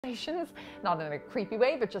Not in a creepy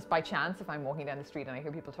way, but just by chance. If I'm walking down the street and I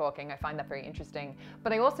hear people talking, I find that very interesting.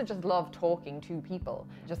 But I also just love talking to people,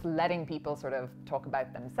 just letting people sort of talk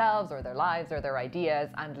about themselves or their lives or their ideas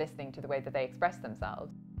and listening to the way that they express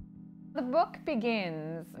themselves. The book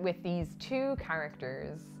begins with these two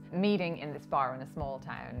characters meeting in this bar in a small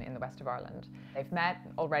town in the west of Ireland. They've met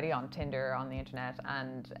already on Tinder, on the internet,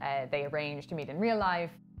 and they arrange to meet in real life.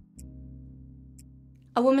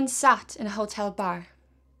 A woman sat in a hotel bar,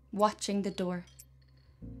 watching the door.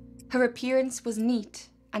 Her appearance was neat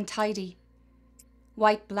and tidy.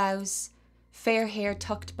 White blouse, fair hair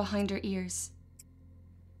tucked behind her ears.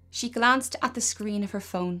 She glanced at the screen of her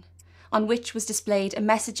phone, on which was displayed a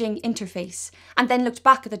messaging interface, and then looked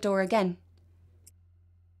back at the door again.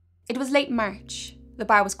 It was late March, the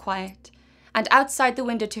bar was quiet, and outside the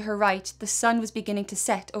window to her right, the sun was beginning to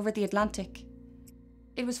set over the Atlantic.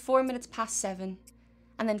 It was 4 minutes past 7,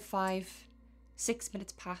 and then 5, 6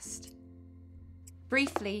 minutes past.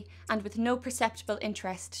 Briefly, and with no perceptible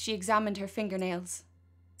interest, she examined her fingernails.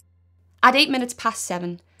 At 8 minutes past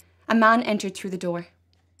 7, a man entered through the door.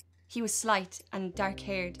 He was slight and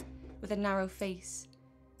dark-haired, with a narrow face.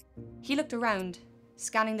 He looked around,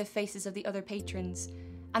 scanning the faces of the other patrons,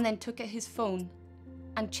 and then took out his phone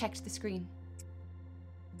and checked the screen.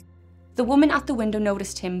 The woman at the window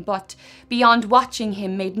noticed him, but, beyond watching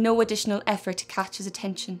him, made no additional effort to catch his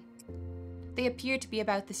attention. They appeared to be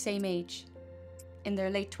about the same age, in their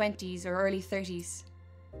late 20s or early 30s.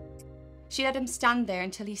 She let him stand there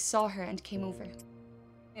until he saw her and came over.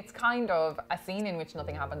 It's kind of a scene in which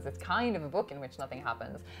nothing happens. It's kind of a book in which nothing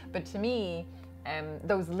happens. But to me,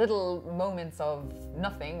 those little moments of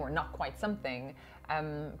nothing or not quite something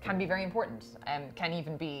can be very important, can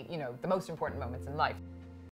even be, the most important moments in life.